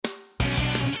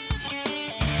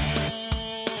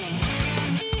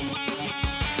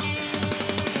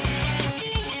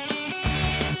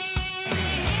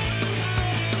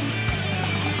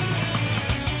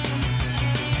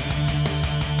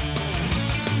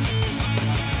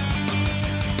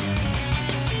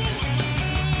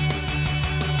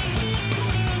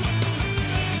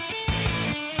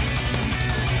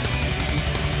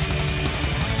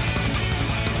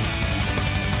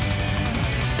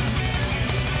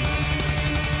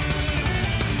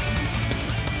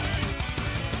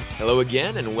Hello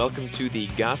again, and welcome to the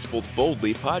Gospel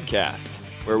Boldly podcast,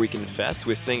 where we confess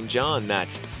with St. John that...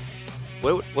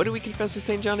 What do we confess with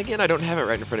St. John again? I don't have it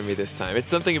right in front of me this time. It's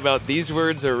something about these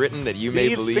words are written that you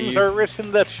may believe. These things are written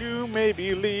that you may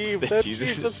believe that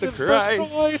Jesus is the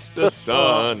Christ, the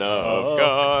Son of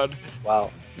God. Wow.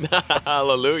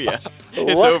 Hallelujah. It's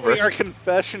Luckily, over. our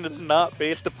confession is not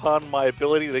based upon my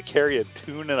ability to carry a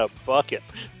tune in a bucket.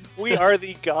 We are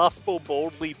the Gospel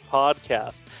Boldly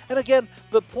podcast. And again,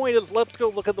 the point is, let's go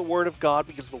look at the Word of God,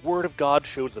 because the Word of God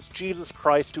shows us Jesus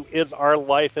Christ, who is our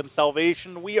life and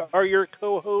salvation. We are your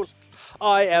co-hosts.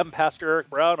 I am Pastor Eric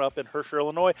Brown up in Hershey,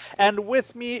 Illinois, and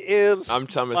with me is I'm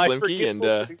Thomas my Limke, forgetful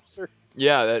and producer.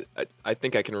 I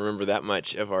think I can remember that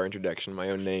much of our introduction, my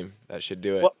own name. That should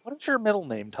do it. What is your middle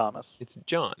name, Thomas? It's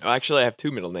John. Oh, actually, I have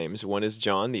two middle names. One is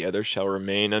John, the other shall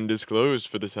remain undisclosed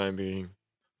for the time being.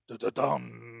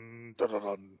 Dun-dun-dun,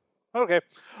 dun-dun-dun. Okay.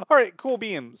 All right, cool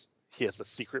beans. He has a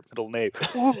secret middle name.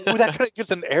 Ooh, that kind of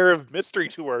gives an air of mystery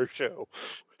to our show.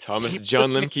 Thomas Keep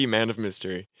John listening. Limke, man of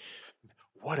mystery.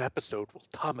 What episode will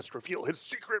Thomas reveal his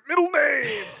secret middle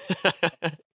name?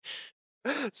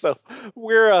 So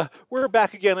we're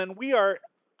back again, and we are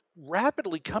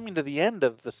rapidly coming to the end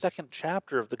of the second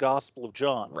chapter of the Gospel of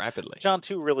John. Rapidly. John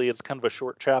 2 really is kind of a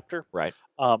short chapter. Right.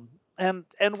 And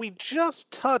we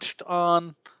just touched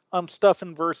on stuff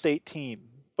in verse 18.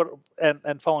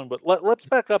 And following, but let's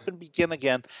back up and begin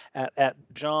again at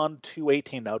John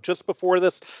 2:18. Now, just before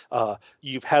this,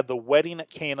 you've had the wedding at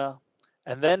Cana,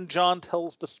 and then John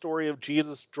tells the story of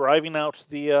Jesus driving out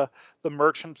the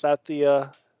merchants at the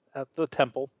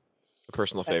temple. A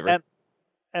personal favorite.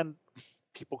 And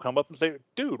people come up and say,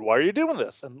 "Dude, why are you doing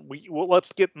this?" And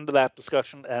let's get into that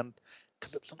discussion, and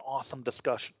because it's an awesome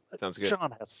discussion. Sounds good.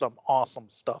 John has some awesome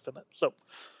stuff in it. So,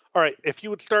 all right, if you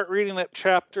would start reading that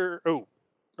chapter.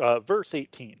 Verse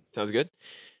 18. Sounds good.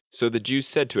 So the Jews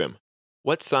said to him,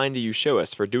 "What sign do you show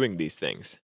us for doing these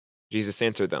things?" Jesus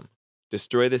answered them,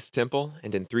 "Destroy this temple,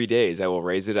 and in 3 days I will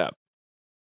raise it up."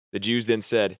 The Jews then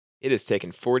said, "It has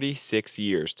taken 46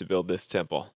 years to build this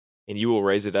temple, and you will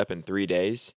raise it up in 3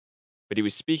 days?" But he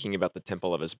was speaking about the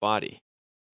temple of his body.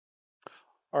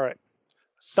 All right.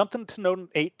 Something to note in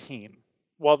 18.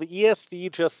 While the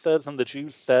ESV just says, "and the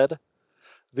Jews said,"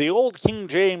 the old King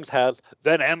James has,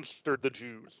 "then answered the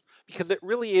Jews," because it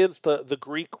really is the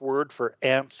Greek word for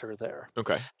answer there.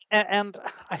 Okay. And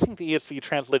I think the ESV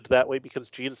translated that way because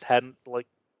Jesus hadn't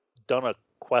done a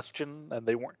question, and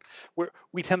they weren't.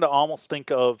 We tend to almost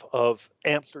think of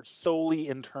answers solely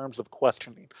in terms of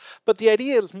questioning, but the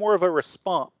idea is more of a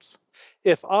response.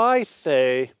 If I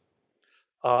say,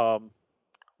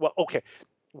 okay.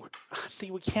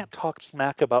 See, we can't talk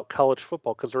smack about college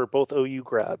football because we're both OU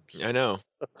grads. I know.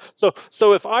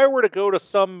 So if I were to go to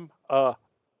some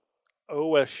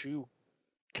OSU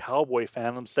Cowboy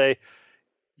fan and say,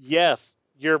 "Yes,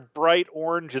 your bright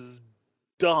orange is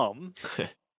dumb,"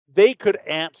 they could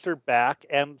answer back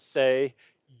and say,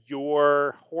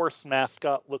 "Your horse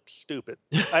mascot looks stupid."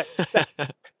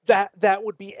 That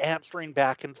would be answering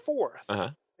back and forth.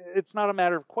 Uh-huh. It's not a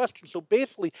matter of question. So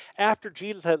basically, after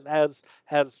Jesus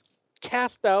has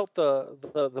cast out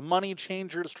the money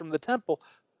changers from the temple,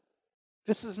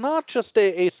 this is not just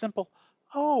a simple,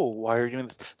 "Oh, why are you doing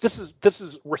this?" This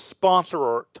is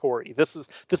responsory. This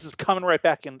is coming right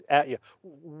back at you.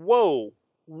 Whoa.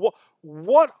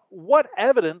 What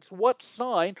evidence, what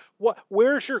sign,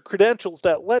 where's your credentials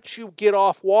that lets you get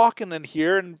off walking in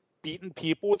here and beating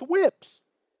people with whips?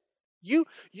 You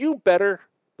better.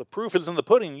 The proof is in the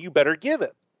pudding. You better give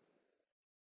it.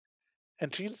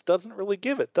 And Jesus doesn't really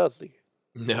give it, does he?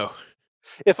 No.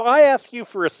 If I ask you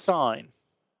for a sign,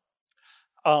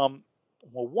 while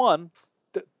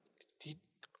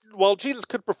Jesus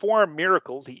could perform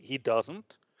miracles, he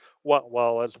doesn't.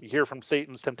 While as we hear from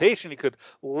Satan's temptation, he could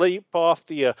leap off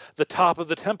the top of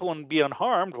the temple and be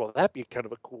unharmed. Well, that'd be kind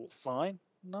of a cool sign.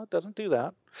 No, it doesn't do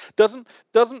that.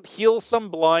 Doesn't heal some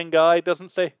blind guy. Doesn't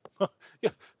say,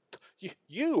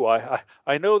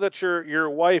 I know that your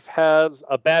wife has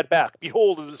a bad back.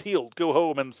 Behold, it is healed. Go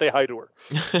home and say hi to her.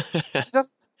 He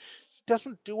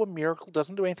doesn't do a miracle,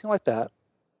 doesn't do anything like that.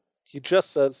 He just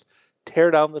says,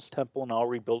 "Tear down this temple and I'll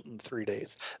rebuild it in 3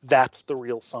 days." That's the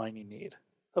real sign you need.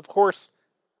 Of course,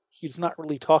 he's not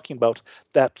really talking about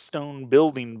that stone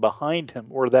building behind him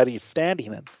or that he's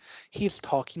standing in. He's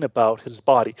talking about his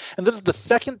body. And this is the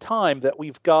second time that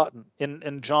we've gotten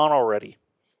in John already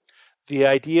the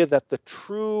idea that the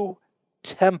true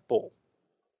temple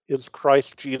is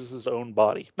Christ Jesus' own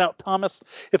body. Now, Thomas,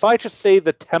 if I just say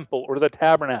the temple or the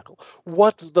tabernacle,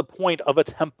 what's the point of a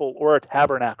temple or a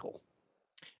tabernacle?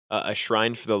 A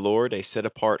shrine for the Lord, a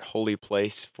set-apart holy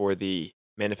place for the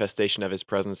manifestation of his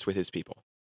presence with his people.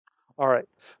 All right.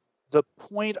 The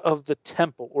point of the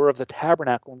temple or of the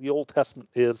tabernacle in the Old Testament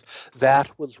is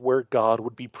that was where God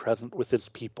would be present with his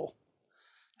people.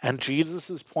 And Jesus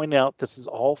is pointing out this is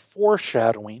all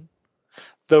foreshadowing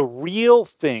the real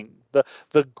thing,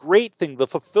 the great thing, the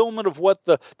fulfillment of what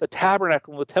the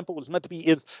tabernacle and the temple was meant to be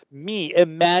is me,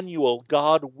 Emmanuel,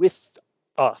 God with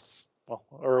us. Well,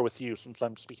 or with you, since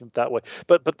I'm speaking that way.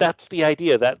 But that's the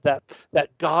idea that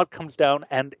God comes down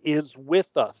and is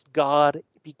with us. God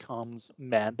becomes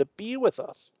man to be with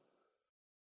us.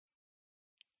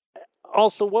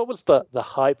 Also, what was the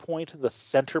high point, the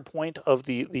center point of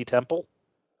the temple?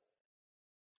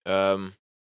 Um.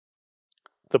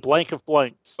 The blank of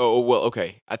blanks. Oh, well,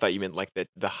 okay. I thought you meant like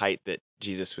the height that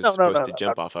Jesus was No, no, supposed no, to no, no,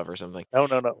 jump off of or something, no,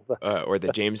 no, no. or that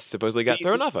The, James supposedly got the,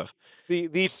 thrown the, off of.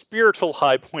 the spiritual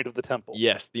high point of the temple.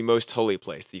 Yes, the most holy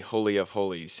place, the Holy of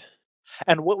Holies.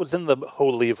 And what was in the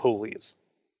Holy of Holies?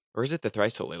 Or is it the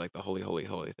thrice holy, like the holy, holy,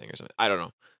 holy thing or something? I don't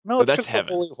know. No, No, it's that's just the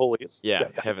heaven. Holy of Holies. Yeah, Yeah,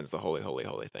 yeah. heaven's the holy, holy,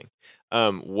 holy thing.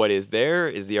 What is there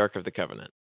is the Ark of the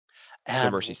Covenant, the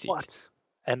And mercy seat. what?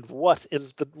 And what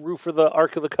is the roof of the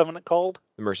Ark of the Covenant called?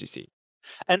 The mercy seat.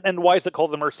 And why is it called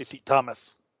the mercy seat,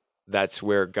 Thomas? That's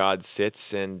where God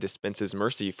sits and dispenses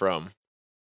mercy from.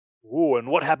 Ooh, and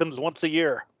what happens once a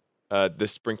year? The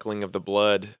sprinkling of the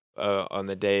blood on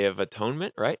the Day of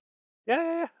Atonement, right?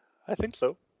 Yeah, I think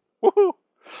so. Woohoo!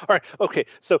 All right, okay.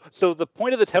 So the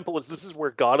point of the temple is this is where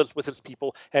God is with his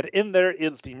people, and in there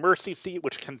is the mercy seat,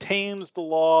 which contains the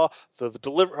law,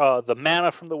 the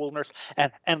manna from the wilderness,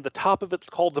 and the top of it's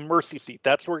called the mercy seat.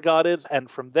 That's where God is, and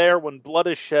from there, when blood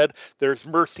is shed, there's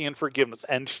mercy and forgiveness.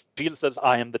 And Jesus says,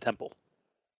 "I am the temple."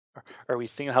 Are we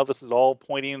seeing how this is all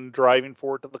pointing and driving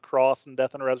forward to the cross and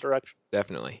death and resurrection?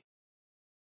 Definitely.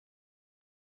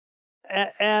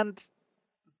 And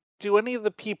do any of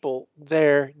the people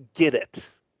there get it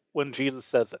when Jesus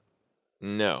says it?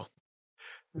 No.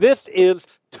 This is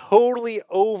totally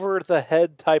over the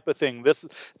head type of thing. This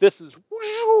is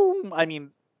I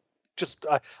mean, just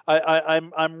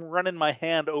I'm running my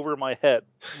hand over my head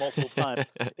multiple times.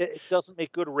 It doesn't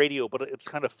make good radio, but it's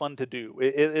kind of fun to do.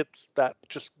 It's that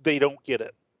just they don't get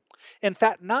it. In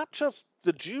fact, not just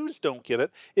the Jews don't get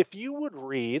it. If you would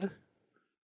read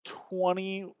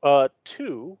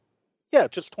 22, yeah,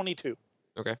 just 22.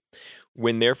 Okay.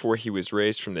 When therefore he was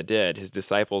raised from the dead, his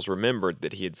disciples remembered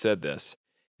that he had said this,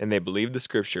 and they believed the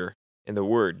scripture and the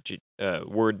word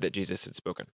that Jesus had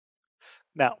spoken.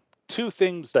 Now, two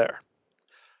things there.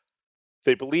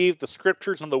 They believed the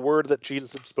scriptures and the word that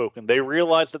Jesus had spoken. They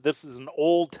realized that this is an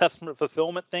Old Testament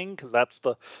fulfillment thing because that's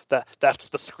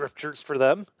the scriptures for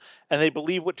them, and they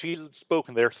believe what Jesus had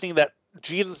spoken. They're seeing that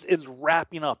Jesus is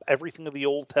wrapping up everything of the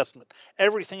Old Testament.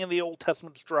 Everything in the Old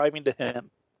Testament is driving to him.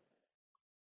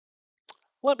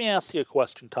 Let me ask you a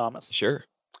question, Thomas. Sure.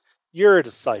 You're a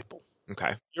disciple.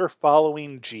 Okay. You're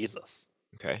following Jesus.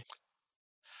 Okay.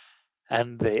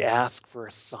 And they ask for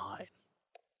a sign.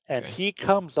 And Okay. he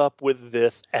comes up with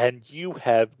this, and you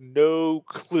have no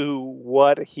clue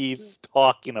what he's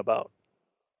talking about.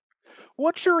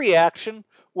 What's your reaction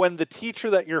when the teacher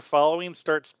that you're following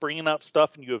starts bringing out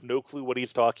stuff and you have no clue what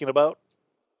he's talking about?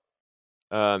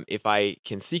 If I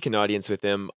can seek an audience with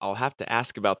him, I'll have to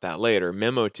ask about that later.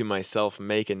 Memo to myself,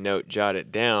 make a note, jot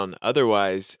it down.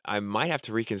 Otherwise, I might have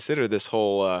to reconsider this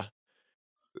whole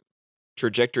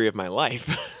trajectory of my life.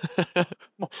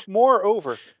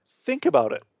 Moreover, think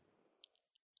about it.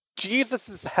 Jesus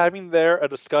is having there a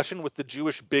discussion with the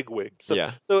Jewish bigwigs.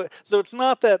 Yeah. So it's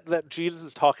not that Jesus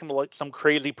is talking to like some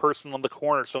crazy person on the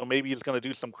corner, so maybe he's going to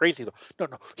do some crazy. No,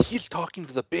 he's talking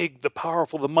to the big, the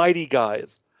powerful, the mighty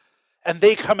guys. And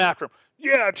they come after him.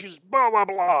 Yeah, Jesus, blah, blah,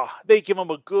 blah. They give him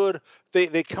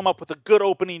they come up with a good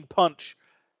opening punch.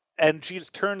 And Jesus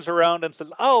turns around and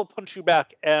says, I'll punch you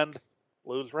back, and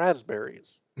blows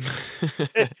raspberries.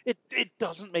 It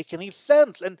doesn't make any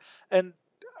sense. And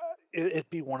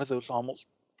it'd be one of those almost,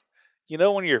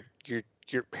 when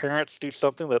your parents do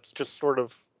something that's just sort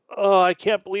of, oh, I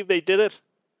can't believe they did it.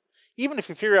 Even if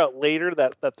you figure out later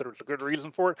that there's a good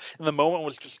reason for it, and the moment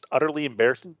was just utterly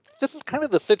embarrassing, this is kind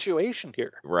of the situation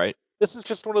here. Right. This is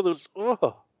just one of those,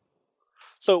 ugh.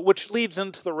 So, which leads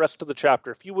into the rest of the chapter.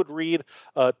 If you would read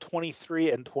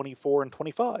 23 and 24 and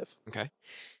 25. Okay.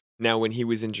 Now, when he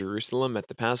was in Jerusalem at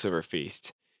the Passover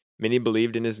feast, many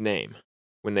believed in his name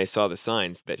when they saw the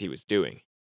signs that he was doing.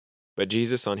 But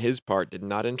Jesus, on his part, did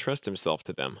not entrust himself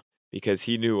to them, because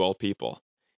he knew all people,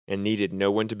 and needed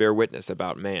no one to bear witness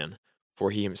about man, for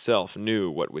he himself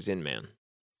knew what was in man.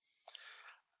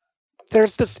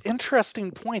 There's this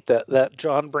interesting point that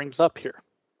John brings up here.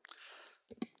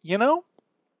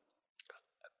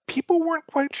 people weren't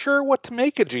quite sure what to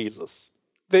make of Jesus.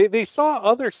 They saw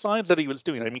other signs that he was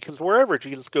doing. I mean, because wherever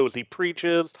Jesus goes, he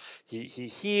preaches, he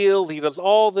heals, he does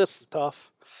all this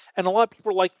stuff. And a lot of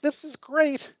people are like, this is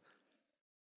great.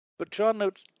 But John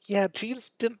notes, yeah,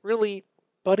 Jesus didn't really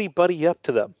buddy up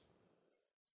to them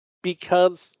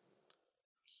because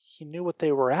he knew what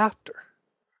they were after.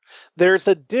 There's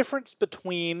a difference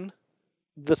between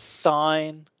the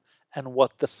sign and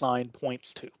what the sign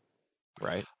points to.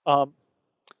 Right.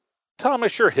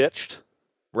 Thomas, you're hitched.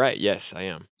 Right, yes, I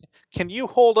am. Can you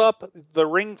hold up the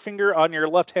ring finger on your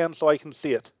left hand so I can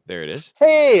see it? There it is.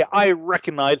 Hey, I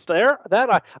recognize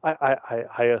that.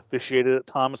 I officiated at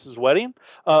Thomas's wedding.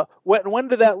 When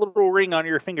did that little ring on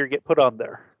your finger get put on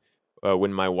there?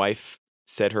 When my wife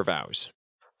said her vows.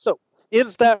 So,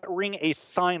 is that ring a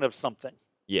sign of something?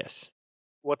 Yes.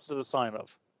 What's it a sign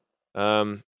of?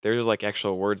 There's like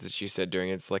actual words that she said during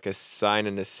it. It's like a sign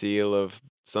and a seal of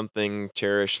something,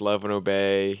 cherish, love, and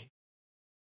obey.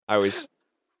 I was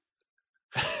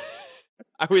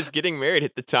I was getting married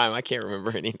at the time. I can't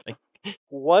remember anything.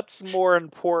 What's more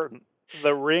important,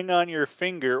 the ring on your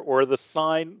finger or the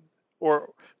sign,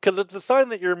 or because it's a sign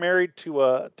that you're married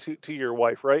to your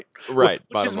wife, right? Right.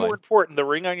 Which is Bottom more line, important, the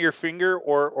ring on your finger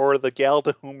or the gal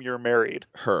to whom you're married?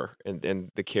 her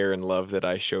and the care and love that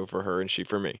I show for her and she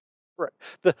for me. Right.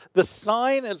 The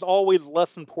sign is always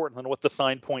less important than what the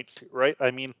sign points to, right?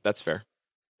 I mean, That's fair.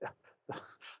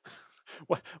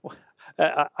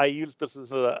 I use this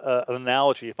as an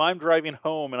analogy. If I'm driving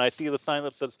home and I see the sign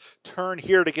that says "Turn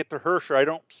here to get to Hersher," I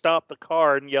don't stop the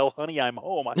car and yell, "Honey, I'm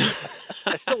home."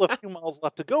 I still have a few miles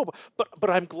left to go, but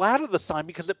I'm glad of the sign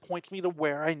because it points me to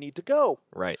where I need to go.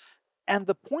 Right. And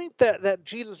the point that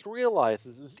Jesus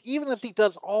realizes is, even as he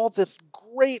does all this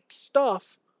great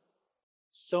stuff,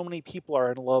 so many people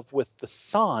are in love with the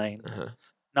sign,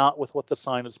 not with what the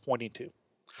sign is pointing to.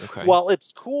 Okay. While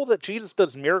it's cool that Jesus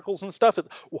does miracles and stuff,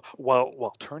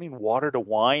 while turning water to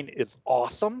wine is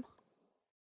awesome,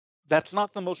 that's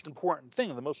not the most important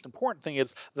thing. The most important thing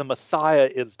is the Messiah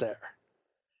is there.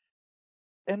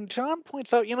 And John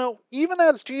points out, even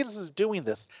as Jesus is doing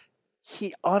this,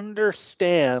 he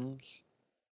understands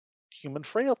human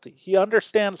frailty. He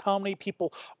understands how many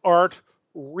people aren't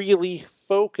really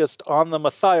focused on the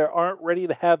Messiah, aren't ready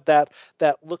to have that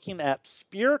looking at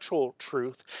spiritual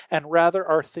truth, and rather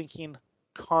are thinking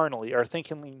carnally, are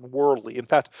thinking worldly. In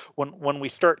fact, when we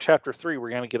start chapter 3, we're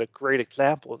going to get a great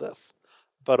example of this.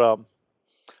 But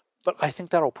I think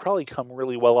that'll probably come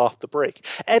really well off the break.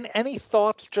 And any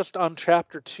thoughts just on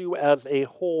chapter 2 as a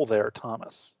whole there,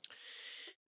 Thomas?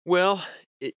 Well,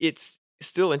 it's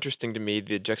still interesting to me,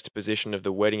 the juxtaposition of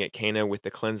the wedding at Cana with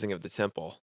the cleansing of the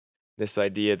temple. This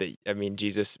idea that,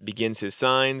 Jesus begins his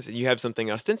signs. You have something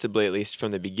ostensibly, at least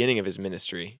from the beginning of his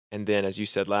ministry. And then, as you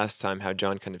said last time, how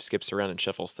John kind of skips around and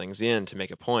shuffles things in to make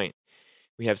a point.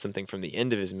 We have something from the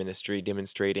end of his ministry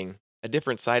demonstrating a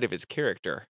different side of his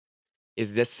character.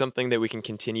 Is this something that we can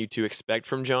continue to expect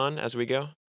from John as we go?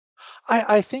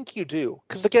 I think you do.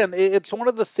 Because again, it's one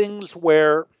of the things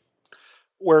where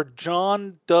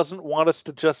John doesn't want us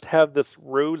to just have this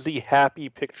rosy, happy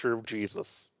picture of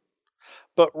Jesus,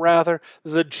 but rather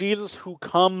the Jesus who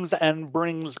comes and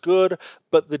brings good,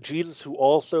 but the Jesus who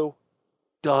also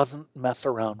doesn't mess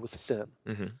around with sin.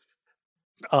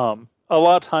 A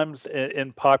lot of times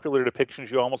in popular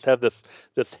depictions, you almost have this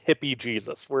hippie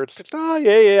Jesus, where it's just,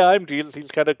 yeah, I'm Jesus,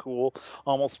 he's kind of cool.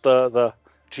 Almost the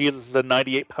Jesus is a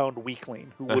 98-pound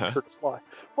weakling who wouldn't hurt a fly.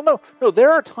 Well, no,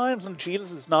 there are times when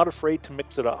Jesus is not afraid to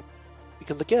mix it up.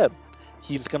 Because again,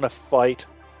 he's going to fight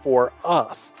for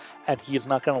us, and he's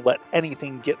not going to let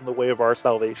anything get in the way of our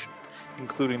salvation,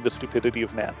 including the stupidity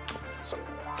of man. So,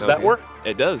 does that work?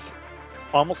 It does.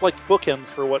 Almost like bookends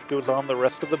for what goes on the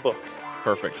rest of the book.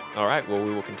 Perfect. All right, well,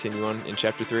 we will continue on in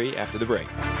chapter 3 after the break.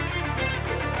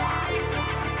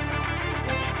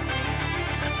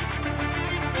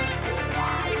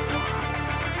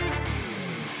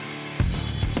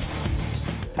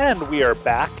 And we are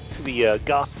back to the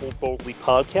Gospel Boldly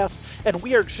podcast, and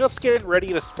we are just getting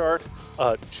ready to start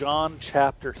John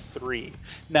chapter 3.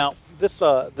 Now,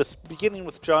 this beginning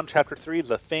with John chapter 3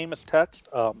 is a famous text.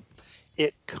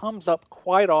 It comes up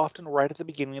quite often right at the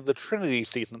beginning of the Trinity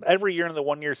season. Every year in the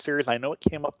one-year series, I know it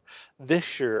came up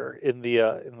this year in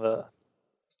the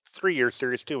 3-year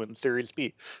series too, in Series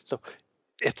B. So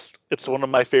it's one of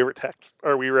my favorite texts.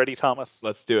 Are we ready, Thomas?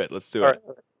 Let's do it. All right.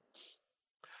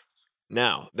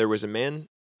 Now, there was a man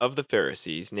of the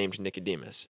Pharisees named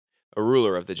Nicodemus, a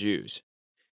ruler of the Jews.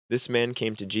 This man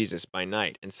came to Jesus by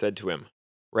night and said to him,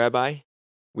 "Rabbi,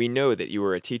 we know that you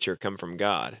are a teacher come from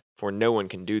God, for no one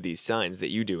can do these signs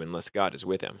that you do unless God is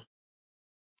with him."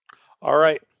 All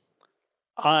right.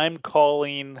 I'm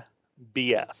calling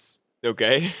BS.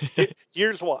 Okay.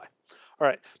 Here's why. All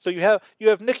right, so you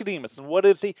have Nicodemus, and what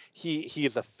is he? He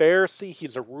is a Pharisee.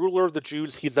 He's a ruler of the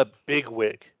Jews. He's a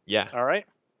bigwig. Yeah. All right,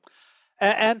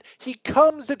 and he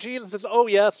comes to Jesus and says, "Oh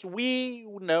yes, we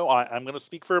know. I'm going to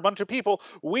speak for a bunch of people.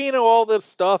 We know all this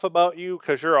stuff about you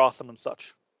because you're awesome and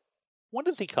such." When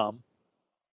does he come?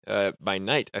 By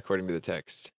night, according to the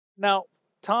text. Now,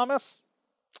 Thomas,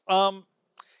 um,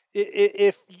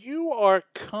 if you are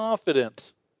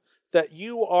confident that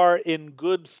you are in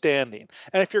good standing,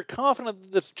 and if you're confident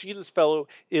that this Jesus fellow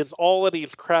is all that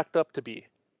he's cracked up to be,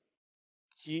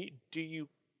 do you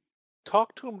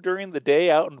talk to him during the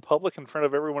day out in public in front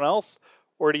of everyone else,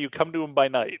 or do you come to him by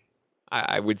night?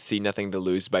 I would see nothing to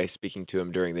lose by speaking to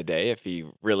him during the day if he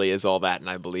really is all that and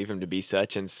I believe him to be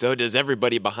such, and so does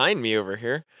everybody behind me over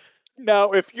here.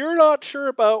 Now, if you're not sure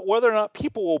about whether or not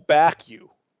people will back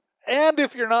you, and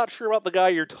if you're not sure about the guy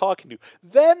you're talking to,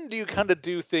 then do you kind of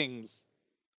do things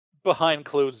behind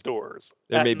closed doors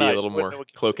There at may be a night little when more no one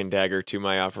can cloak see? and dagger to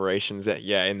my operations.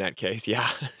 Yeah, in that case, yeah.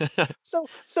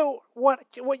 So what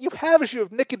you have is you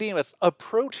have Nicodemus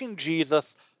approaching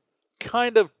Jesus,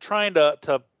 kind of trying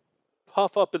to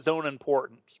puff up his own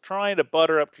importance, trying to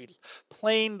butter up Jesus,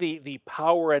 playing the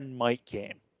power and might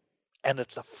game, and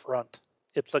it's a front.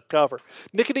 It's a cover.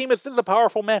 Nicodemus is a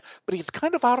powerful man, but he's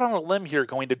kind of out on a limb here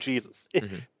going to Jesus.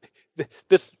 Mhm.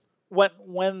 This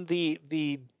when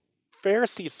the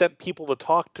Pharisees sent people to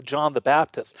talk to John the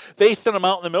Baptist. They sent him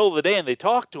out in the middle of the day and they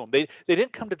talked to him. They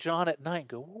didn't come to John at night and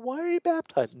go, well, "Why are you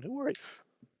baptizing? Who are you?"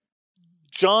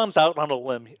 John's out on a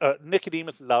limb.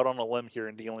 Nicodemus is out on a limb here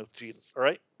in dealing with Jesus. All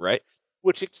right, Right?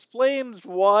 which explains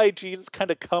why Jesus kind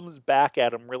of comes back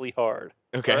at him really hard.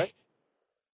 All right. Okay.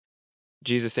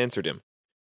 Jesus answered him,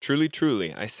 "Truly,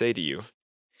 truly, I say to you,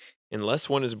 unless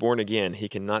one is born again, he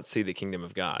cannot see the kingdom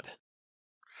of God."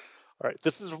 All right,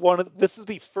 this is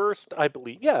the first, I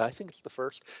believe. Yeah, I think it's the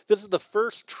first. This is the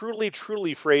first truly,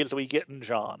 truly phrase we get in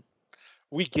John.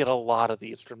 We get a lot of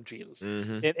these from Jesus.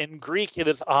 Hmm. In Greek, it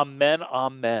is amen,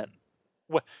 amen.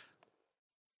 What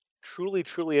truly,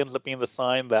 truly ends up being the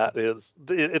sign that is,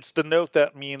 it's the note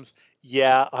that means,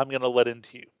 yeah, I'm going to let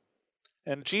into you.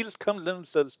 And Jesus comes in and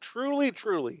says, "Truly,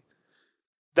 truly,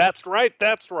 that's right,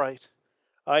 that's right.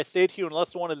 I say to you,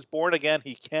 unless one is born again,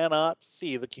 he cannot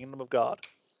see the kingdom of God."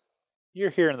 You're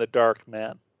here in the dark,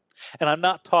 man. And I'm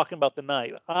not talking about the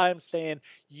night. I'm saying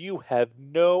you have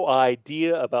no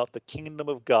idea about the kingdom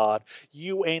of God.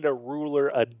 You ain't a ruler,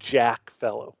 a jack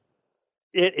fellow.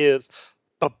 It is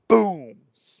boom,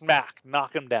 smack,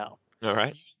 knock him down. All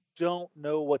right. You don't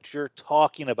know what you're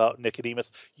talking about,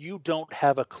 Nicodemus. You don't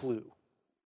have a clue.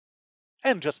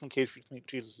 And just in case you think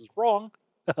Jesus is wrong,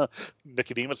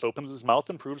 Nicodemus opens his mouth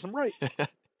and proves him right.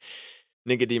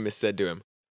 Nicodemus said to him,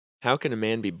 "How can a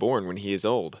man be born when he is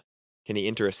old? Can he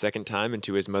enter a second time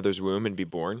into his mother's womb and be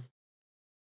born?"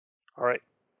 All right.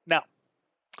 Now,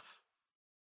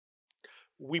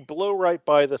 we blow right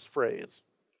by this phrase.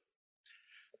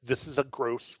 This is a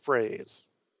gross phrase.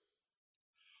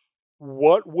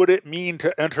 What would it mean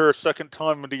to enter a second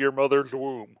time into your mother's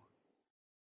womb?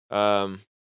 Um,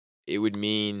 it would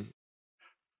mean.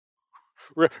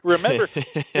 Remember,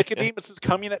 Nicodemus is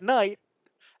coming at night,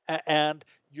 and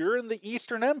you're in the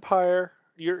Eastern Empire.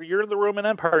 You're in the Roman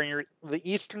Empire, and you're the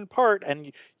eastern part.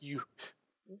 And you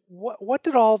what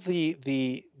did all the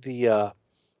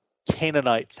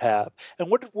Canaanites have, and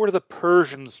what were the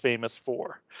Persians famous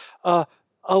for? Uh,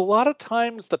 a lot of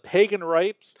times, the pagan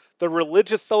rites, the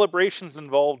religious celebrations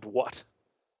involved what?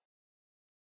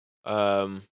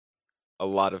 um, a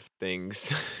lot of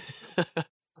things.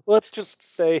 Let's just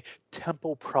say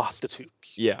temple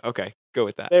prostitutes. Yeah, okay. Go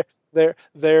with that.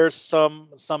 There's some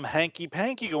hanky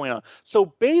panky going on. So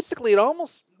basically, it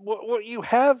almost what you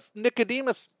have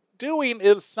Nicodemus doing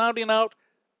is sounding out.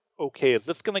 Okay, is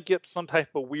this going to get some type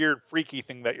of weird freaky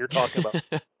thing that you're talking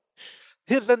about?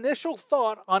 His initial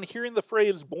thought on hearing the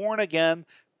phrase "born again"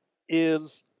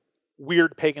 is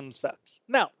weird pagan sex.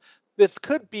 Now, this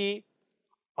could be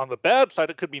on the bad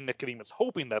side, it could be Nicodemus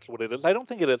hoping that's what it is. I don't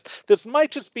think it is. This might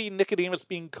just be Nicodemus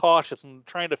being cautious and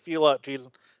trying to feel out Jesus.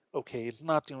 Okay, he's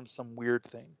not doing some weird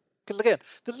thing. Because again,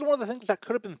 this is one of the things that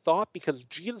could have been thought because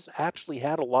Jesus actually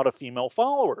had a lot of female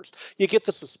followers. You get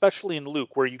this especially in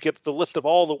Luke, where you get the list of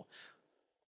all the.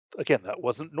 Again, that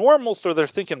wasn't normal, so they're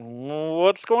thinking,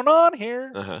 what's going on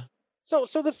here? Uh-huh.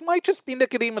 So this might just be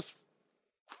Nicodemus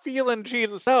feeling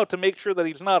Jesus out to make sure that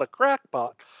he's not a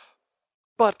crackpot.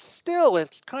 But still,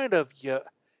 it's kind of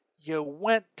you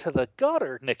went to the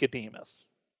gutter, Nicodemus.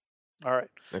 All right.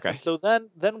 Okay. And so then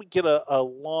we get a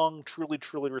long, truly,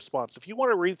 truly response. If you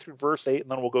want to read through verse 8,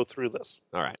 and then we'll go through this.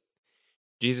 All right.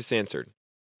 Jesus answered,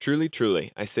 Truly,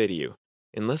 truly, I say to you,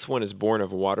 unless one is born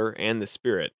of water and the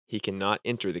Spirit, he cannot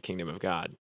enter the kingdom of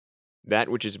God. That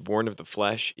which is born of the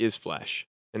flesh is flesh,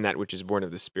 and that which is born of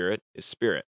the Spirit is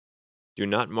spirit. Do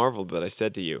not marvel that I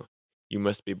said to you, you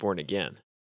must be born again.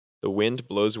 The wind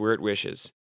blows where it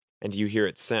wishes, and you hear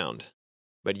its sound,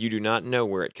 but you do not know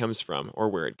where it comes from or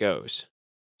where it goes.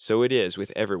 So it is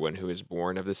with everyone who is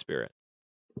born of the Spirit.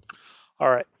 All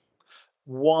right.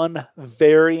 One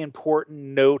very important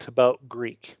note about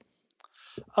Greek.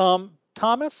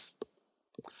 Thomas,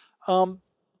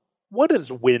 what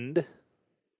is wind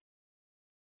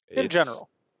in It's general?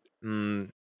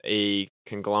 a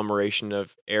conglomeration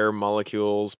of air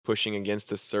molecules pushing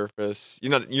against a surface.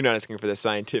 You're not asking for the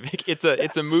scientific. It's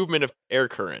a movement of air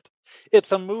current.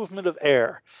 It's a movement of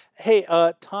air. Hey,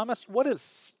 Thomas, what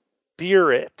is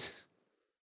spirit?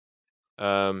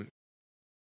 Um,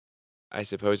 I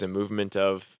suppose a movement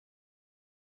of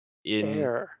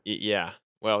Air. yeah.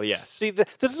 Well, yes. See,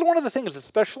 this is one of the things,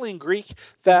 especially in Greek,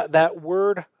 that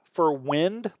word for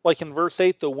wind, like in verse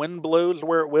 8, the wind blows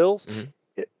where it wills, Mhm.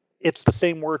 it's the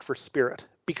same word for spirit,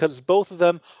 because both of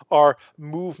them are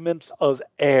movements of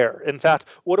air. In fact,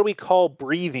 what do we call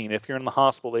breathing if you're in the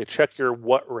hospital? They check your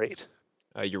what rate?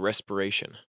 Your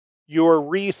respiration. Your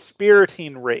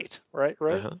respirating rate, right?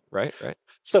 Right. Right.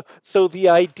 So the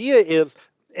idea is,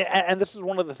 and this is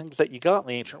one of the things that you got in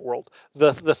the ancient world,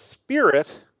 the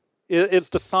spirit is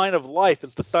the sign of life.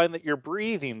 It's the sign that you're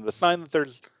breathing, the sign that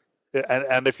there's,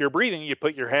 and if you're breathing, you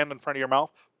put your hand in front of your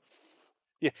mouth,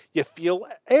 you feel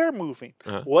air moving.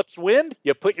 Uh-huh. What's wind?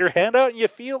 You put your hand out and you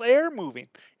feel air moving.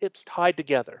 It's tied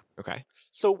together. Okay.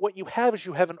 So what you have is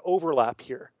you have an overlap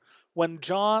here. When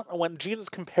Jesus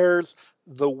compares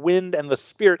the wind and the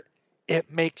spirit,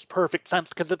 it makes perfect sense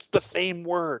because it's the same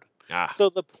word. Ah. So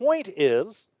the point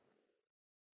is,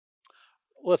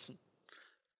 listen,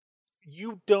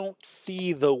 you don't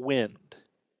see the wind,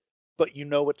 but you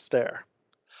know it's there.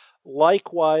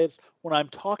 Likewise, when I'm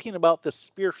talking about this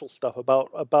spiritual stuff,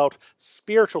 about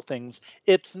spiritual things,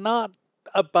 it's not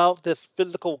about this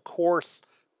physical, coarse,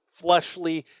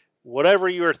 fleshly, whatever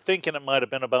you were thinking it might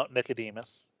have been about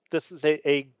Nicodemus. This is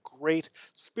a great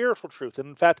spiritual truth. And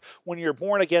in fact, when you're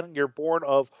born again, you're born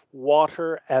of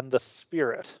water and the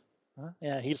Spirit.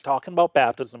 Yeah, he's talking about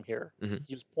baptism here. Mhm.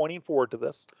 He's pointing forward to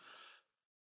this.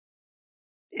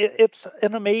 It's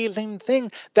an amazing thing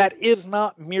that is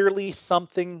not merely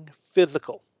something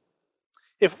physical.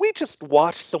 If we just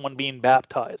watch someone being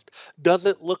baptized, does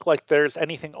it look like there's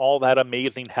anything all that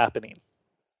amazing happening?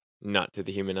 Not to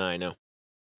the human eye, no.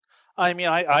 I mean,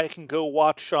 I can go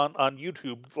watch on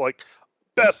YouTube, like,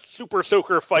 best super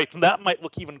soaker fights, and that might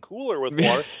look even cooler with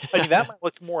water. I mean, that might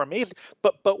look more amazing.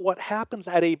 But what happens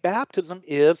at a baptism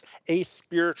is a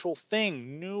spiritual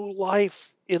thing. New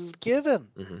life is given.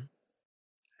 Mhm.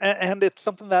 And it's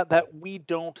something that we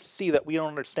don't see, that we don't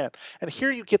understand. And here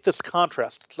you get this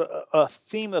contrast. It's a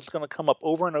theme that's going to come up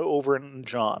over and over in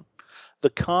John.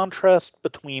 The contrast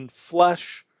between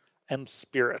flesh and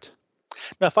spirit.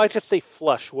 Now, if I just say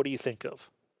flesh, what do you think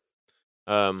of?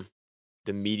 Um,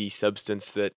 the meaty substance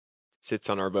that sits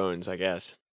on our bones, I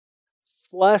guess.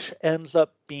 Flesh ends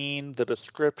up being the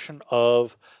description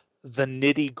of the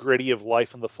nitty gritty of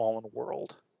life in the fallen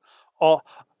world. All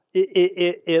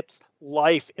it's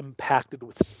life impacted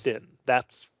with sin.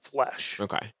 That's flesh.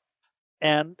 Okay.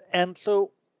 And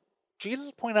so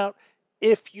Jesus point out,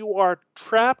 if you are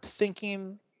trapped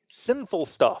thinking sinful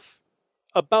stuff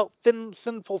about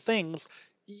sinful things,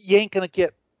 you ain't gonna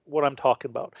get what I'm talking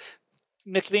about.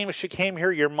 Nicodemus, you came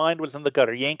here, your mind was in the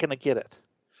gutter. You ain't gonna get it.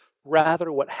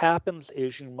 Rather, what happens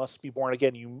is you must be born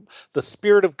again. The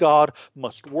Spirit of God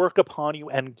must work upon you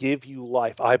and give you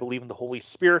life. I believe in the Holy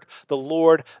Spirit, the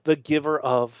Lord, the giver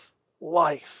of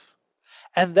life.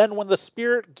 And then when the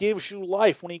Spirit gives you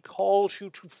life, when He calls you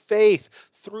to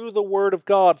faith through the Word of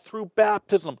God, through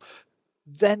baptism,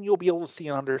 then you'll be able to see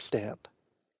and understand.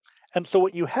 And so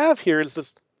what you have here is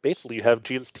this, basically you have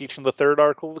Jesus teaching the third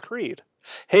article of the Creed.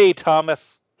 Hey,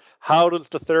 Thomas, how does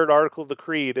the third article of the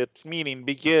Creed, its meaning,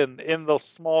 begin in the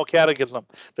small catechism?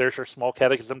 There's your small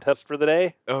catechism test for the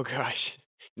day. Oh gosh.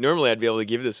 Normally I'd be able to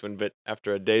give this one, but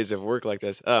after a days of work like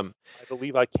this, I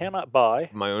believe I cannot buy.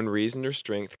 my own reason or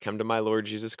strength come to my Lord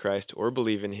Jesus Christ or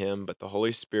believe in him, but the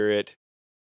Holy Spirit,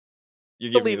 you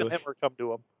give me Believe in the Him or come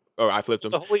to Him. oh, I flipped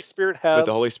But them. the Holy Spirit But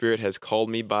the has Holy Spirit has called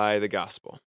me by the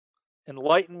gospel.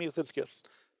 enlightened me with His gifts,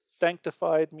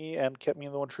 sanctified me, and kept me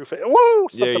in the one true faith. Woo! There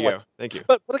Something you like go. Thank you.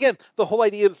 But again, the whole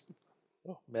idea is,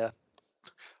 oh man,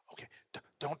 okay,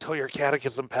 don't tell your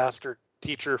catechism pastor,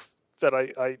 teacher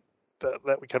that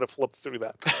that we kind of flipped through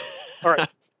that. All right.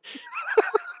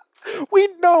 We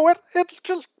know it. It's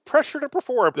just pressure to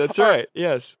perform. That's All right.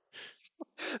 Yes.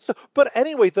 So, but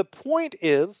anyway, the point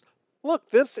is, look,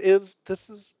 this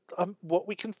is what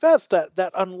we confess,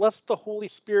 that unless the Holy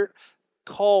Spirit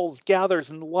calls, gathers,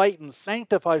 enlightens,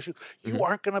 sanctifies you, you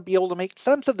aren't going to be able to make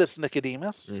sense of this,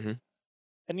 Nicodemus. Mm-hmm.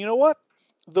 And you know what?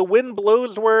 The wind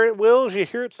blows where it wills. You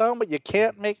hear it sound, but you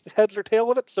can't make heads or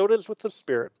tail of it. So it is with the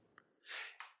Spirit.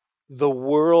 The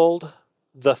world,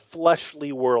 the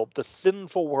fleshly world, the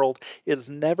sinful world is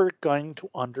never going to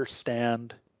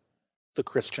understand the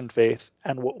Christian faith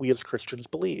and what we as Christians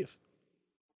believe.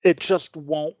 It just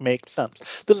won't make sense.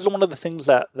 This is one of the things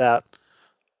that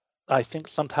I think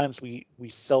sometimes we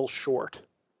sell short.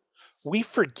 We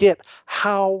forget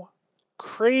how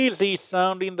crazy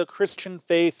sounding the Christian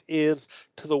faith is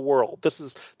to the world. This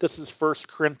is 1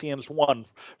 Corinthians 1.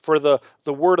 For the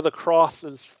word of the cross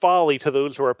is folly to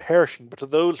those who are perishing, but to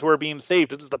those who are being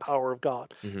saved, it is the power of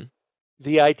God. Mm-hmm.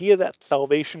 The idea that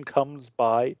salvation comes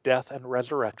by death and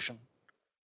resurrection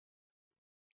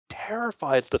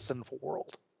terrifies the sinful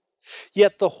world.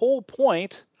 Yet the whole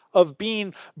point of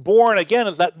being born again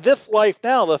is that this life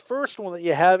now, the first one that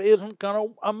you have, isn't going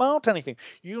to amount to anything.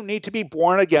 You need to be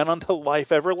born again unto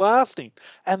life everlasting.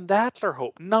 And that's our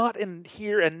hope, not in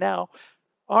here and now.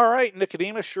 All right,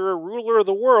 Nicodemus, you're a ruler of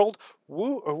the world, a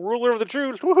ruler of the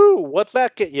Jews. Woohoo! What's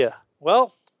that get you?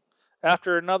 Well,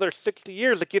 after another 60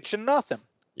 years, it gets you nothing.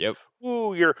 Yep.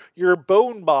 Ooh, your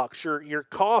bone box, your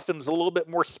coffin's a little bit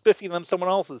more spiffy than someone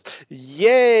else's.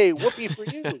 Yay, whoopee for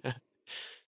you.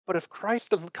 But if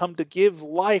Christ doesn't come to give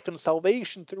life and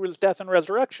salvation through his death and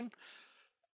resurrection,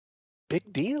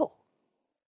 big deal.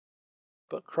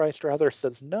 But Christ rather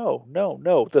says, no.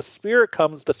 The Spirit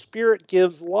comes, the Spirit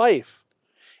gives life.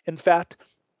 In fact,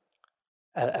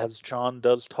 as John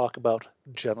does talk about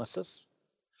Genesis,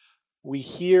 we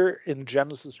hear in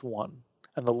Genesis 1,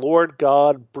 and the Lord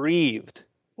God breathed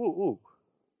into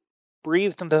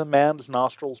the man's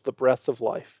nostrils the breath of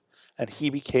life, and he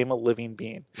became a living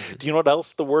being. Mm-hmm. Do you know what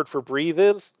else the word for breathe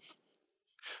is?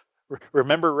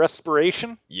 Remember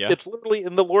respiration? Yeah. It's literally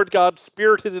in the Lord God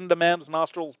spirited into man's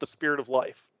nostrils the spirit of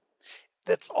life.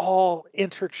 That's all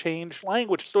interchanged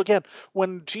language. So again,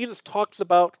 when Jesus talks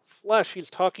about flesh, he's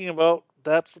talking about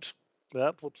that's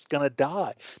what's going to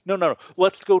die. No.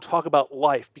 Let's go talk about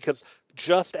life, because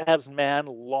just as man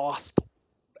lost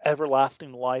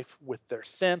everlasting life with their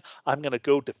sin, I'm going to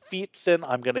go defeat sin.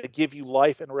 I'm going to give you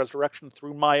life and resurrection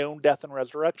through my own death and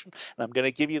resurrection, and I'm going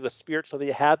to give you the Spirit so that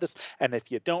you have this. And if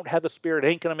you don't have the Spirit, it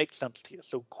ain't going to make sense to you.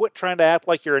 So quit trying to act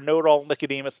like you're a know-it-all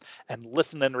Nicodemus and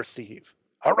listen and receive.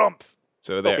 Harumph.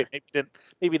 So there. Okay,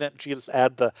 maybe didn't Jesus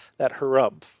add that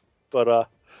harumph, but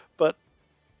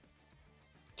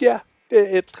yeah,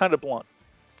 it's kind of blunt.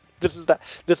 This is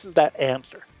that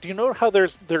answer. Do you know how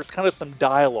there's kind of some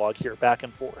dialogue here back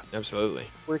and forth? Absolutely.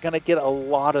 We're going to get a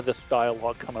lot of this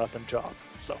dialogue coming up in John.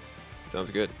 So sounds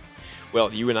good.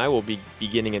 Well, you and I will be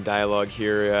beginning a dialogue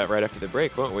here right after the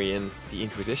break, won't we, in the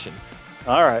Inquisition?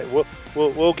 All right,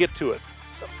 we'll get to it.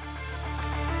 So.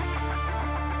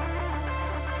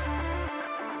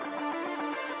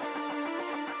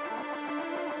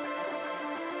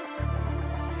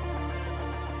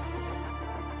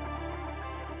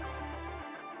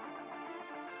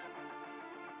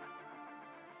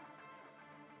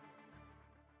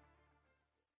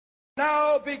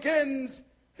 Now begins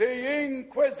the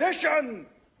Inquisition!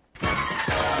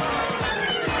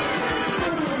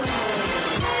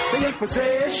 The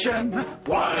Inquisition,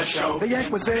 what a show! The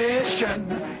Inquisition,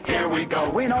 here we go.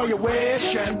 We know you're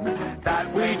wishing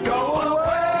that we'd go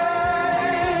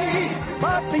away,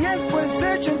 but the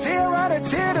Inquisition's here and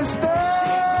it's here to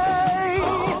stay.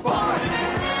 Oh boy,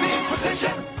 the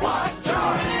Inquisition, what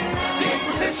joy! The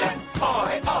Inquisition,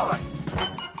 oi, oi!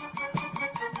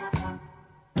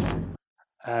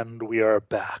 And we are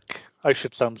back. I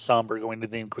should sound somber going to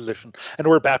the Inquisition. And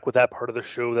we're back with that part of the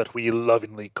show that we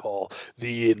lovingly call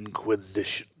the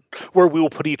Inquisition, where we will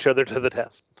put each other to the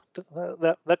test.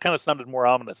 That kind of sounded more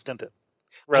ominous, didn't it?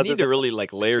 I need to really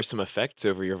layer some effects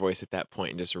over your voice at that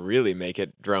point and just really make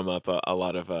it drum up a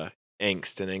lot of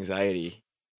angst and anxiety.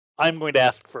 I'm going to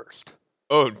ask first.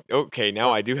 Oh, okay.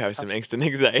 Now I do have some angst and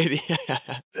anxiety.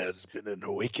 There's been an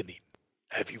awakening.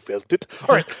 Have you felt it?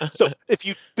 All right. So if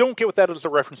you don't get what that is a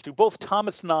reference to, both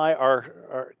Thomas and I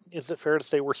are is it fair to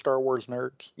say we're Star Wars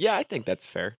nerds? Yeah, I think that's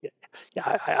fair. Yeah,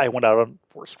 I went out on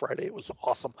Force Friday. It was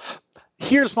awesome.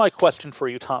 Here's my question for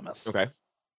you, Thomas. Okay.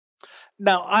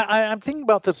 Now, I'm thinking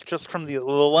about this just from the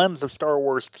lens of Star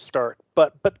Wars to start,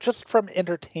 but just from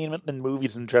entertainment and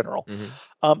movies in general.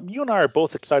 Mm-hmm. You and I are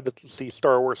both excited to see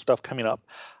Star Wars stuff coming up.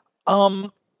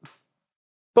 But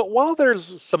while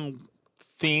there's some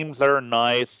themes that are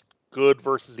nice, good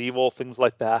versus evil, things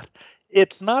like that.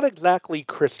 It's not exactly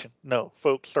Christian. No,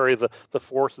 folks, sorry, the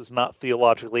Force is not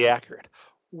theologically accurate.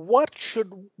 What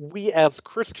should we as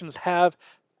Christians have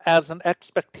as an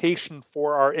expectation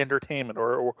for our entertainment?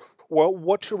 Or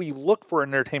what should we look for in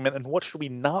entertainment, and what should we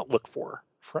not look for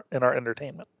in our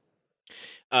entertainment?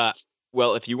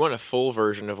 Well, if you want a full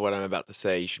version of what I'm about to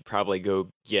say, you should probably go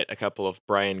get a couple of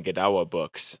Brian Godawa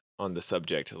books on the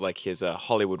subject, like his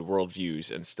Hollywood worldviews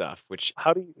and stuff. Which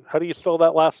How do you spell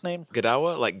that last name?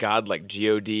 Godawa, like God, like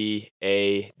Godawa,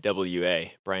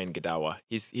 Brian Godawa.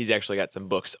 He's actually got some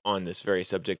books on this very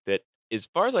subject that, as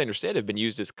far as I understand, have been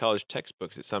used as college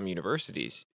textbooks at some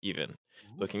universities, even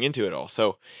looking into it all.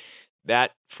 So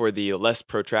that for the less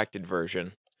protracted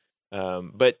version.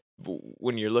 But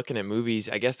when you're looking at movies,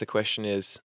 I guess the question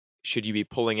is, should you be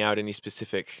pulling out any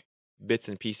specific bits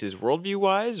and pieces worldview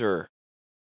wise, or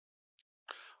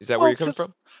is that where you're coming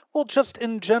from? Well, just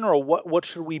in general, what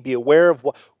should we be aware of?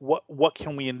 What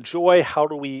can we enjoy? How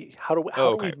do we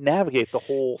navigate the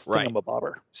whole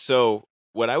thingamabobber? So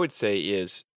what I would say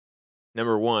is,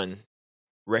 number one,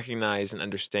 recognize and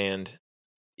understand,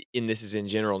 and this is in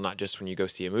general, not just when you go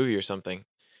see a movie or something.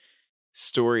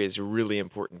 Story is really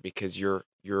important because your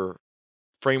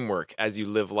framework as you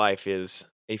live life is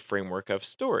a framework of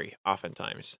story.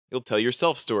 Oftentimes, you'll tell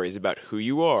yourself stories about who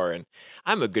you are, and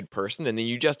I'm a good person, and then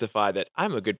you justify that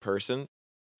I'm a good person,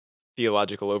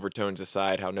 theological overtones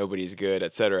aside, how nobody's good,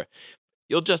 etc.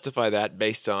 You'll justify that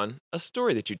based on a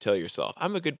story that you tell yourself.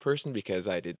 I'm a good person because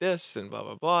I did this, and blah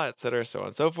blah blah, etc., so on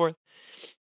and so forth.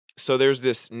 So there's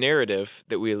this narrative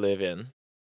that we live in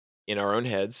our own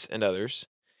heads and others.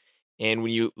 And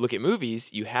when you look at movies,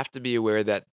 you have to be aware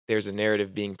that there's a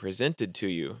narrative being presented to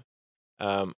you.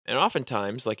 And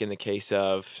oftentimes, like in the case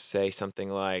of, say, something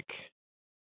like,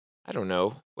 I don't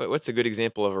know, what's a good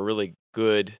example of a really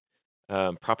good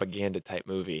propaganda type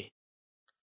movie?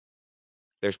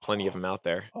 There's plenty of them out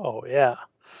there. Oh yeah.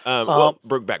 Well,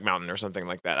 Brokeback Mountain or something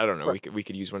like that. I don't know. Right. We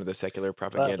could use one of the secular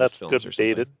propaganda That's films good or something.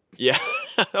 dated. Yeah.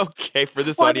 Okay, for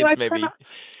this Well, I mean, audience, I try maybe.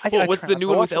 not- What's try the not new to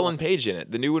one with watch it Ellen long. Page in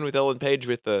it? The new one with Ellen Page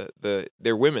with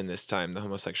they're women this time. The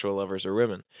homosexual lovers are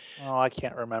women. Oh, I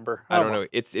can't remember. I don't know.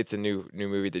 It's a new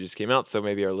movie that just came out, so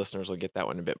maybe our listeners will get that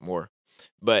one a bit more.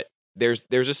 But there's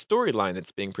a storyline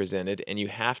that's being presented, and you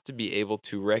have to be able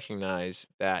to recognize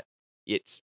that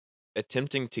it's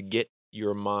attempting to get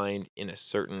your mind in a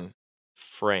certain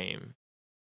frame,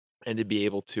 and to be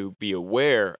able to be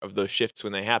aware of those shifts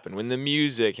when they happen, when the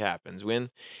music happens, when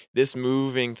this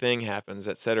moving thing happens,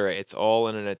 etc. It's all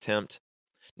in an attempt,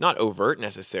 not overt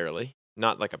necessarily,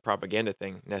 not like a propaganda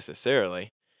thing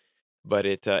necessarily, but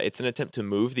it's an attempt to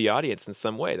move the audience in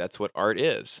some way. That's what art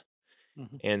is.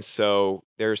 Mhm. And so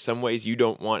there are some ways you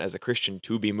don't want as a Christian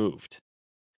to be moved.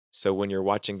 So when you're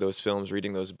watching those films,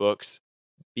 reading those books,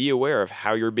 be aware of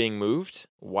how you're being moved,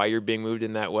 why you're being moved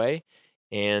in that way,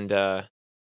 and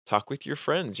talk with your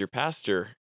friends, your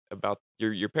pastor, about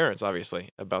your parents, obviously,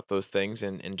 about those things,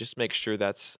 and just make sure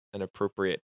that's an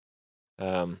appropriate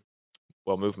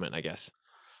movement, I guess.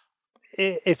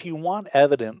 If you want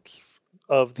evidence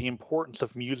of the importance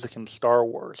of music in Star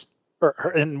Wars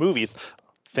or in movies,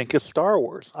 think of Star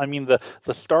Wars. I mean, the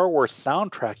Star Wars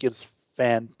soundtrack is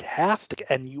fantastic,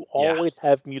 and you always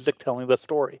have music telling the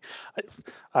story.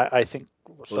 I think.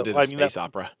 Well, it is I a mean, space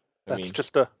opera. That's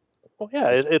just a. Well, yeah,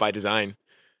 it's by design.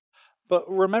 But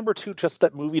remember too, just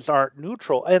that movies aren't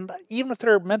neutral, and even if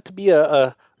they're meant to be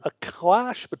a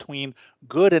clash between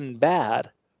good and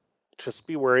bad, just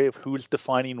be wary of who's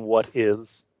defining what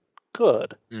is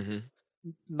good. Mm-hmm.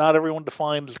 Not everyone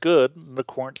defines good in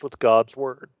accordance with God's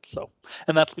word. So,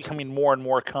 and that's becoming more and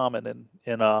more common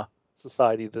in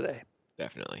society today.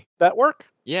 Definitely. That work?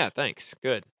 Yeah, thanks.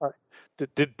 Good. All right.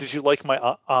 Did you like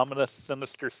my ominous,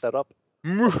 sinister setup?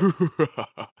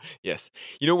 Yes.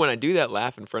 You know, when I do that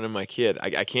laugh in front of my kid,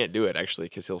 I can't do it actually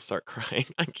because he'll start crying.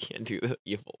 I can't do the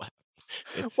evil laugh.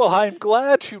 Well, I'm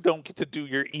glad you don't get to do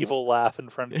your evil laugh in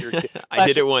front of your kid. I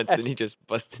did it once and he just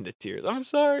busted into tears. I'm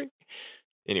sorry.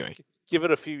 Anyway. Give it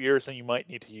a few years and you might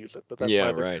need to use it, but that's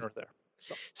neither here nor there.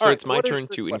 So it's my turn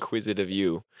to inquisitive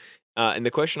you. And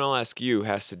the question I'll ask you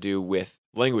has to do with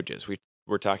languages. We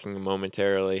were talking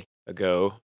momentarily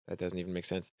ago, that doesn't even make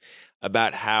sense,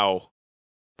 about how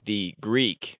the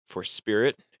Greek for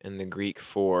spirit and the Greek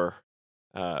for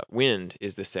wind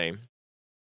is the same.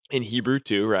 In Hebrew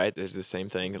too, right? There's the same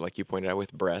thing, like you pointed out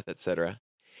with breath, etc.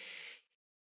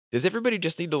 Does everybody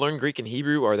just need to learn Greek and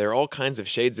Hebrew? Are there all kinds of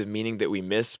shades of meaning that we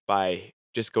miss by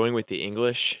just going with the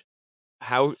English?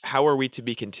 How are we to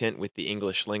be content with the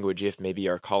English language if maybe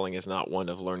our calling is not one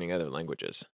of learning other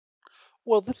languages?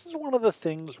 Well, this is one of the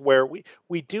things where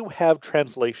we do have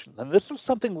translations, and this was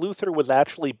something Luther was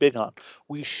actually big on.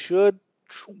 We should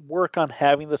work on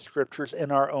having the scriptures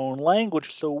in our own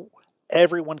language so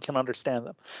everyone can understand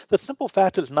them. The simple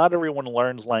fact is, not everyone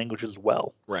learns languages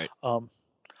well. Right.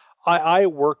 I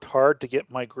worked hard to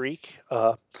get my Greek.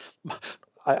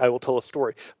 I will tell a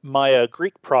story. My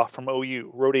Greek prof from OU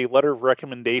wrote a letter of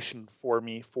recommendation for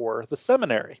me for the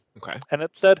seminary. Okay. And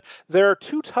it said, there are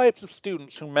two types of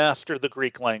students who master the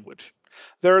Greek language.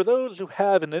 There are those who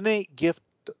have an innate gift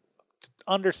to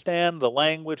understand the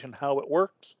language and how it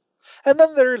works. And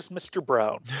then there's Mr.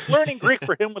 Brown. Learning Greek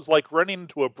for him was like running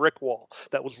into a brick wall.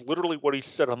 That was literally what he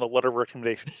said on the letter of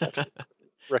recommendation section.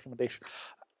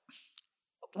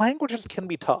 Languages can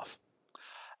be tough.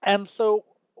 And so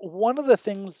one of the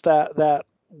things that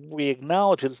we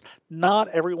acknowledge is not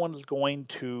everyone's going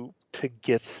to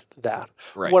get that.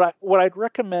 Right. What I'd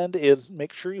recommend is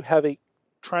make sure you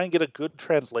try and get a good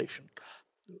translation.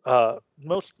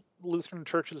 Most Lutheran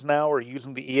churches now are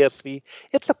using the ESV.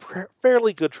 It's a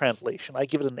fairly good translation. I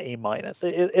give it an A minus.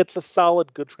 It's a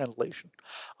solid, good translation.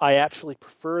 I actually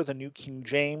prefer the New King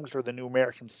James or the New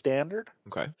American Standard.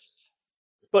 Okay.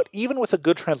 But even with a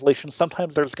good translation,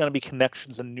 sometimes there's going to be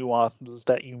connections and nuances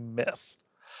that you miss,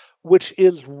 which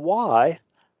is why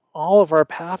all of our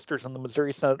pastors in the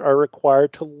Missouri Synod are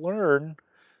required to learn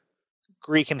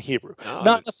Greek and Hebrew. Oh.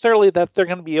 Not necessarily that they're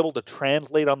going to be able to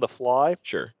translate on the fly,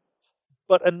 Sure.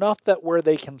 but enough that where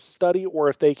they can study, or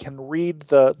if they can read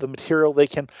the material, they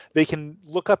can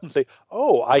look up and say,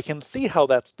 oh, I can see how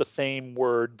that's the same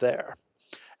word there.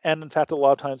 And in fact, a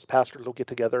lot of times pastors will get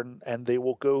together and they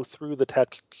will go through the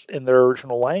texts in their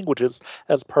original languages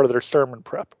as part of their sermon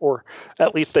prep, or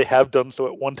at least they have done so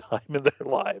at one time in their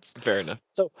lives. Fair enough.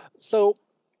 So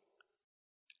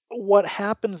what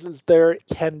happens is there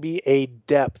can be a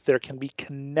depth, there can be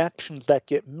connections that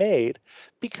get made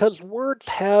because words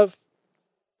have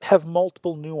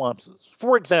multiple nuances.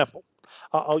 For example,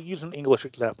 I'll use an English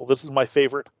example. This is my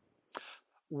favorite.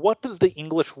 What does the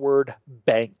English word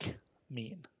bank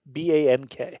mean?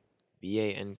 B-A-N-K.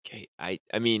 B-A-N-K.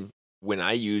 I mean, when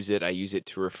I use it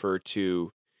to refer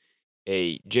to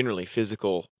a generally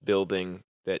physical building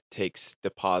that takes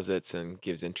deposits and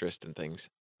gives interest and things.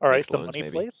 All right, Makes the loans, money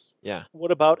maybe. place. Yeah. What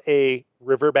about a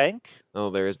riverbank? Oh,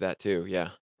 there is that too. Yeah.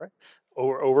 Right.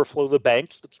 Or overflow the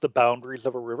banks. That's the boundaries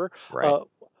of a river. Right.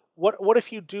 What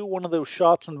if you do one of those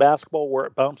shots in basketball where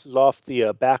it bounces off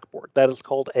the backboard? That is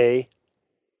called a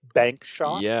bank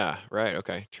shot. Yeah. Right.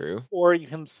 Okay. True. Or you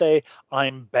can say,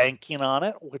 I'm banking on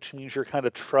it, which means you're kind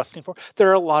of trusting for it. There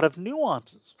are a lot of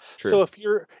nuances. True.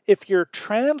 So if you're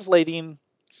translating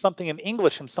something in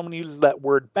English and someone uses that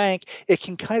word bank, it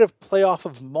can kind of play off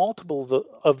of multiple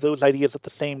of those ideas at the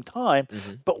same time.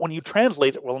 Mm-hmm. But when you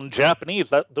translate it, well, in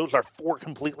Japanese, those are four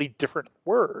completely different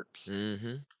words.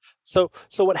 Mm-hmm. So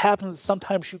what happens is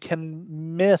sometimes you can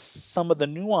miss some of the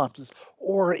nuances,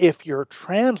 or if you're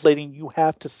translating, you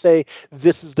have to say,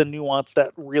 this is the nuance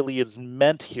that really is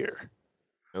meant here.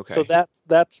 Okay. So that's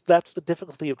the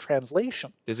difficulty of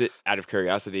translation. Does it, out of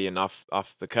curiosity and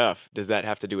off the cuff, does that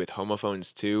have to do with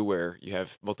homophones too, where you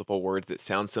have multiple words that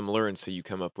sound similar, and so you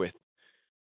come up with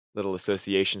little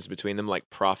associations between them, like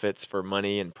prophets for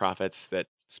money and prophets that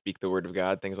speak the word of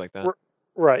God, things like that?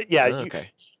 Right. Yeah. Oh,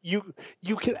 okay. You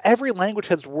can. Every language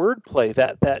has wordplay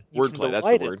that you can Wordplay, that's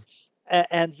delight the in. word.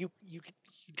 And you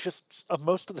just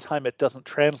most of the time it doesn't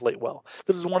translate well.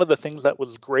 This is one of the things that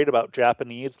was great about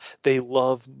Japanese. They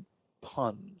love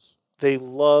puns. They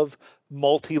love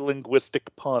multilinguistic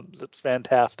puns. It's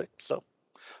fantastic. So,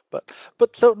 but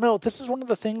so no, this is one of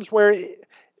the things where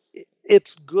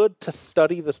it's good to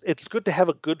study this. It's good to have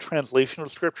a good translation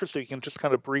of scripture so you can just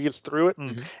kind of breeze through it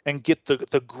and get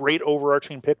the great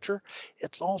overarching picture.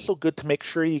 It's also good to make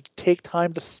sure you take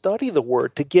time to study the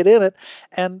word, to get in it,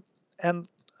 and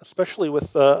especially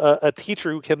with a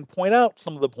teacher who can point out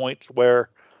some of the points where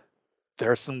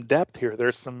there's some depth here,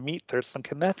 there's some meat, there's some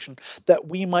connection that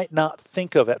we might not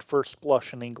think of at first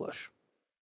blush in English.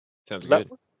 Sounds Does that good.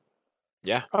 work?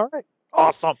 Yeah. All right.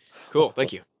 Awesome. Cool.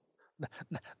 Thank you.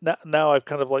 Now I've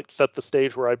kind of like set the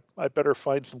stage where I better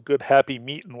find some good happy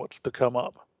meat in what's to come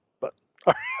up. But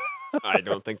I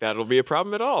don't think that'll be a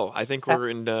problem at all. I think we're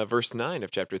in verse 9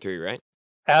 of chapter 3, right?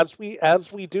 As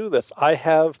we do this, I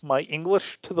have my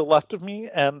English to the left of me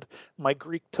and my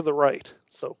Greek to the right.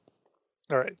 So,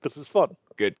 all right, this is fun.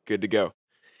 Good to go.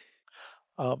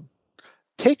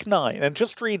 Take 9 and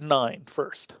just read 9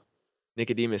 first.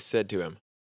 Nicodemus said to him,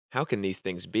 "How can these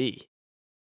things be?"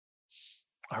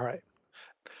 All right.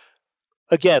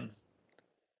 Again,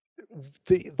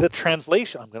 the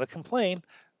translation, I'm going to complain,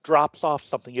 drops off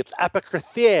something. It's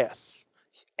apokrytheis.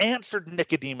 answered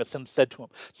Nicodemus and said to him.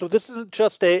 So this isn't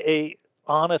just a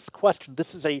honest question.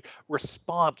 This is a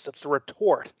response. It's a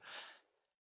retort.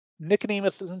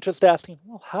 Nicodemus isn't just asking,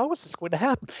 well, how is this going to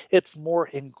happen? It's more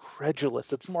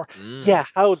incredulous. It's more, yeah,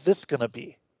 how is this going to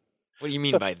be? What do you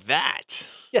mean by that?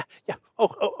 Yeah.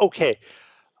 Okay.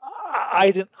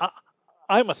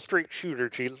 I'm a straight shooter,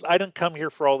 Jesus. I didn't come here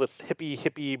for all this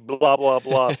hippie, blah, blah,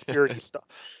 blah, spirity stuff.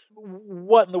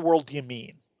 What in the world do you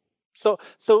mean? So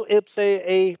it's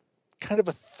a kind of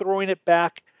a throwing it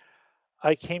back.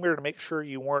 I came here to make sure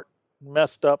you weren't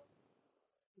messed up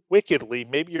wickedly.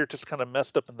 Maybe you're just kind of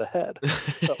messed up in the head.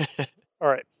 So, all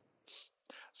right.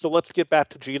 So let's get back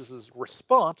to Jesus'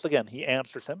 response. Again, he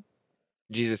answers him.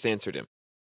 Jesus answered him,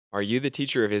 "Are you the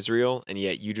teacher of Israel, and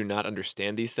yet you do not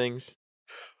understand these things?"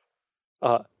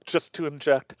 Just to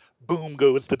inject, boom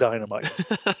goes the dynamite.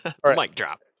 All right. Mic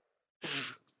drop.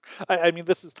 I mean,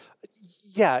 this is,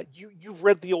 yeah, you've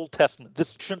read the Old Testament.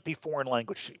 This shouldn't be foreign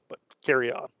language to you, but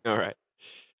carry on. All right.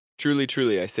 Truly,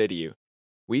 truly, I say to you,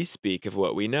 we speak of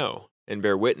what we know and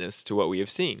bear witness to what we have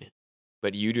seen,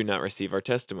 but you do not receive our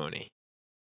testimony.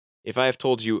 If I have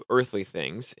told you earthly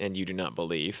things and you do not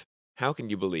believe, how can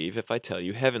you believe if I tell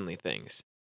you heavenly things?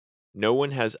 No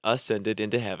one has ascended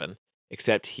into heaven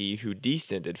except he who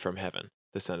descended from heaven,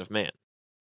 the Son of Man.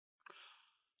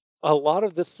 A lot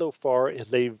of this so far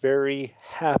is a very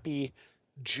happy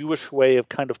Jewish way of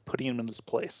kind of putting him in his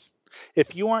place.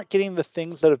 If you aren't getting the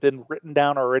things that have been written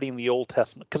down already in the Old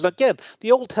Testament, because again,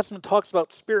 the Old Testament talks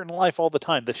about spirit and life all the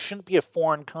time. This shouldn't be a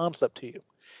foreign concept to you.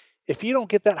 If you don't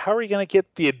get that, how are you going to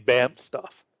get the advanced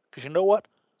stuff? Because you know what?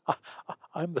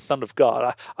 I'm the Son of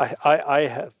God. I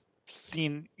have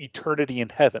seen eternity in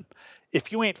heaven.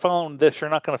 If you ain't following this, you're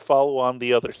not going to follow on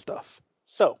the other stuff.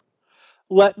 So,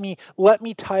 let me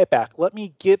tie it back. Let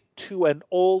me get to an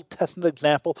Old Testament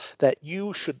example that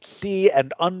you should see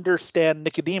and understand,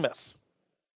 Nicodemus.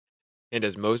 And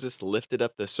as Moses lifted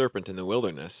up the serpent in the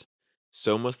wilderness,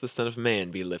 so must the Son of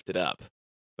Man be lifted up.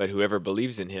 But whoever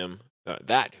believes in him,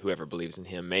 whoever believes in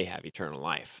him may have eternal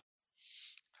life.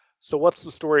 So what's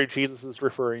the story Jesus is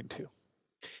referring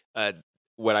to?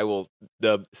 What I will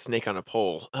dub snake on a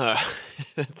pole.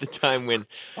 The time when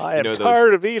I am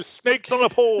tired of these snakes on a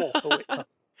pole. Oh, wait.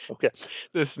 Okay.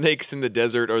 The snakes in the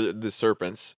desert, or the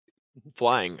serpents,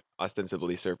 flying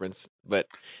ostensibly serpents, but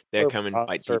they come and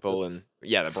bite people, and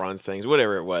the bronze things,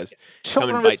 whatever it was.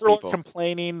 Children of Israel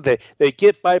complaining. They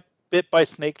get bit by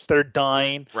snakes. They're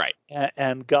dying. Right.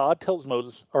 And God tells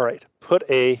Moses, all right, put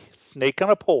a snake on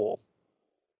a pole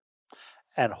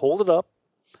and hold it up,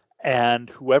 and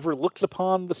whoever looks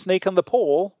upon the snake on the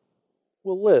pole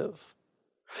will live.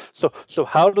 So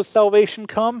how does salvation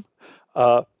come?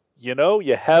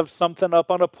 You have something up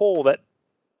on a pole that,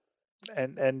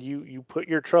 and you put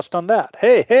your trust on that.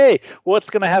 Hey, what's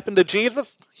going to happen to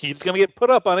Jesus? He's going to get put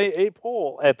up on a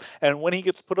pole, and when he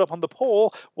gets put up on the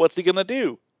pole, what's he going to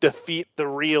do? Defeat the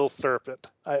real serpent.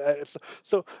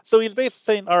 So he's basically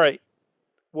saying, all right,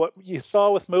 what you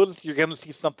saw with Moses, you're going to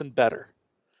see something better.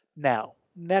 Now,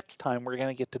 next time we're going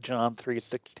to get to John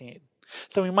 3:16.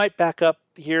 So we might back up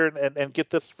here and get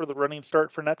this for the running start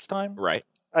for next time. Right.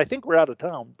 I think we're out of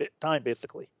time,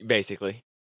 basically. Basically.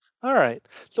 All right.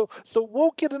 So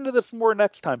we'll get into this more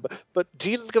next time. But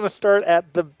Jesus is going to start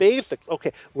at the basics.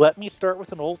 Okay, let me start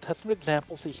with an Old Testament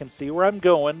example so you can see where I'm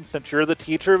going. Since you're the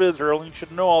teacher of Israel, and you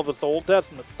should know all this Old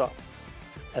Testament stuff.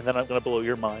 And then I'm going to blow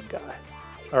your mind, guy.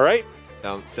 All right?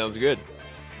 Sounds good.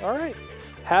 All right.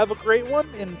 Have a great one.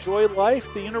 Enjoy life,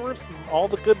 the universe, and all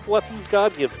the good blessings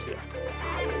God gives to you.